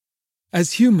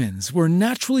As humans, we're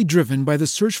naturally driven by the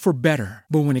search for better.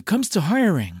 But when it comes to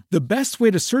hiring, the best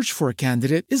way to search for a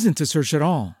candidate isn't to search at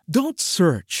all. Don't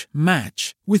search,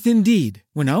 match with Indeed.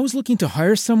 When I was looking to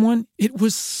hire someone, it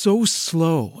was so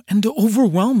slow and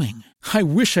overwhelming. I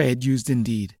wish I had used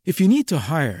Indeed. If you need to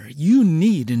hire, you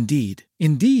need Indeed.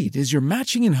 Indeed is your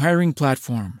matching and hiring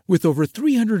platform with over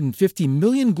 350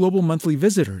 million global monthly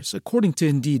visitors, according to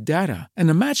Indeed data, and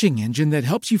a matching engine that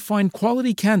helps you find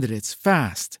quality candidates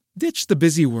fast. Ditch the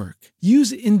busy work.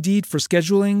 Use Indeed for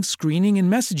scheduling, screening,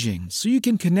 and messaging so you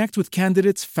can connect with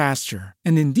candidates faster.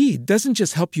 And Indeed doesn't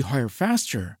just help you hire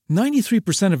faster.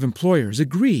 93% of employers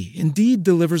agree Indeed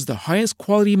delivers the highest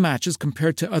quality matches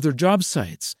compared to other job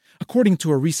sites, according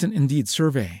to a recent Indeed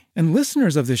survey. And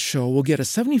listeners of this show will get a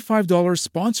 $75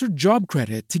 sponsored job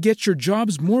credit to get your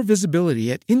jobs more visibility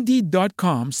at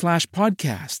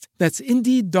Indeed.com/podcast. That's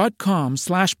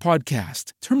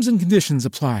Indeed.com/podcast. Terms and conditions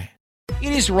apply.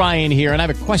 It is Ryan here, and I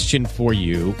have a question for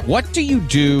you. What do you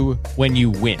do when you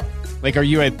win? Like, are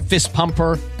you a fist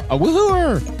pumper, a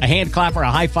woo-hooer, a hand clapper, a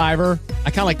high fiver?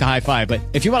 I kind of like the high five, but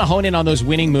if you want to hone in on those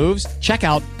winning moves, check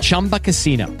out Chumba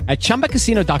Casino. At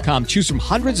ChumbaCasino.com, choose from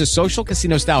hundreds of social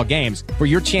casino-style games for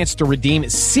your chance to redeem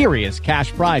serious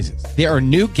cash prizes. There are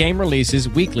new game releases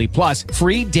weekly, plus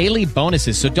free daily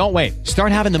bonuses, so don't wait.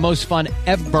 Start having the most fun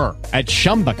ever at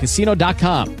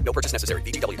ChumbaCasino.com. No purchase necessary.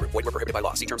 VGW Group. Void where prohibited by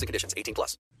law. See terms and conditions.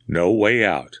 18+. No Way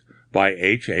Out by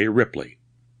H.A. Ripley.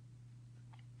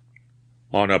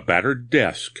 On a battered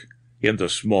desk in the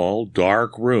small,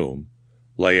 dark room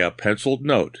lay a penciled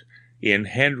note in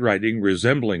handwriting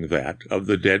resembling that of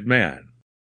the dead man.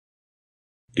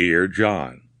 Dear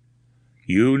John,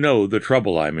 you know the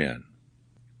trouble I'm in.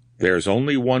 There's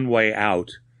only one way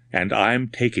out, and I'm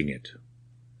taking it.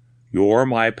 You're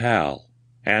my pal,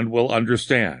 and will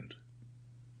understand.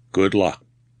 Good luck.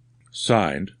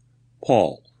 Signed,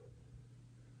 Paul.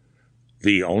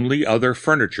 The only other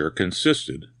furniture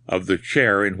consisted of the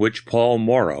chair in which Paul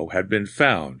Morrow had been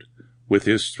found with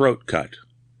his throat cut,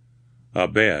 a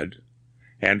bed,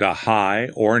 and a high,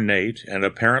 ornate, and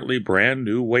apparently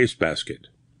brand-new wastebasket.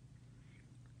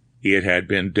 It had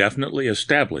been definitely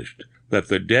established that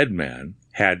the dead man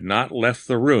had not left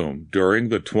the room during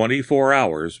the 24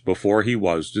 hours before he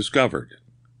was discovered.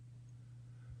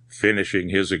 Finishing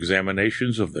his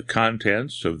examinations of the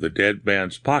contents of the dead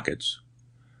man's pockets,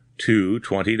 2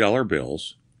 $20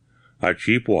 bills, a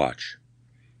cheap watch,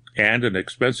 and an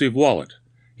expensive wallet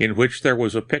in which there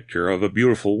was a picture of a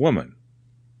beautiful woman,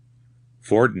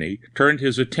 Fordney turned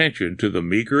his attention to the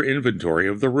meager inventory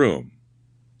of the room.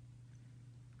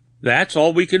 "That's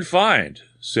all we can find,"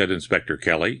 said Inspector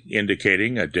Kelly,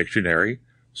 indicating a dictionary,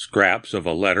 scraps of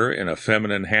a letter in a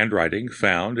feminine handwriting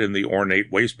found in the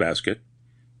ornate wastebasket,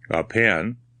 a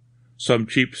pen, some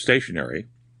cheap stationery,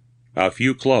 a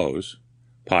few clothes,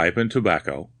 pipe and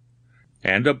tobacco,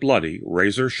 and a bloody,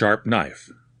 razor-sharp knife.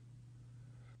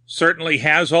 "Certainly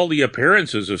has all the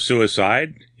appearances of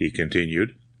suicide," he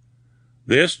continued.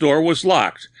 "This door was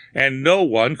locked, and no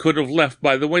one could have left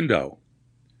by the window.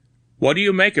 What do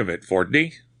you make of it,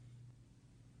 Fordney?"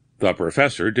 The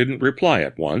professor didn't reply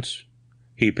at once.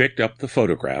 He picked up the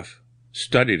photograph,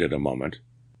 studied it a moment,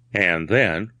 and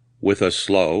then, with a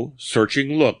slow,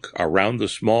 searching look around the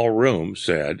small room,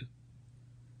 said,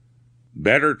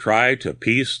 "Better try to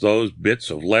piece those bits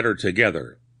of letter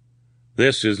together.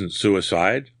 This isn't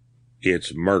suicide,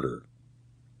 it's murder."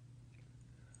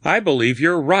 "I believe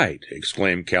you're right,"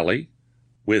 exclaimed Kelly,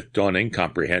 with dawning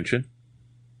comprehension.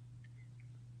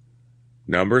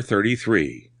 Number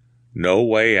 33, No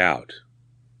Way Out.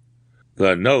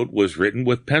 The note was written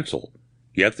with pencil,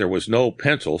 yet there was no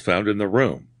pencil found in the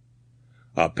room.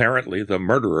 Apparently the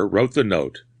murderer wrote the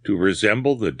note to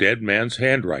resemble the dead man's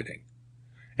handwriting,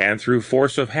 and through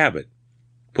force of habit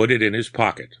put it in his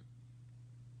pocket.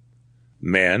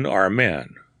 Men are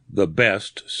men, the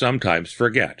best sometimes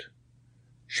forget.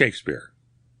 Shakespeare.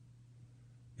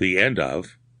 The end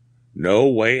of No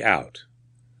Way Out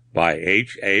by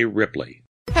H.A. Ripley.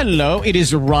 Hello, it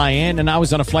is Ryan, and I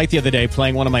was on a flight the other day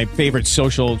playing one of my favorite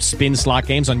social spin slot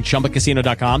games on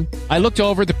ChumbaCasino.com. I looked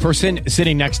over at the person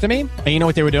sitting next to me, and you know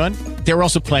what they were doing? They were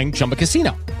also playing Chumba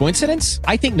Casino. Coincidence?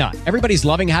 I think not. Everybody's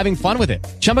loving having fun with it.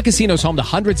 Chumba Casino is home to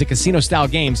hundreds of casino-style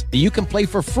games that you can play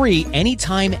for free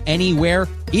anytime, anywhere,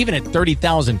 even at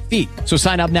 30,000 feet. So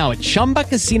sign up now at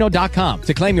ChumbaCasino.com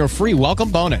to claim your free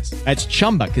welcome bonus. That's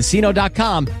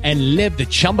ChumbaCasino.com and live the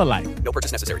Chumba life. No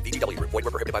purchase necessary. VGW Group. Void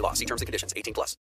where prohibited by law. See terms and conditions. 18+.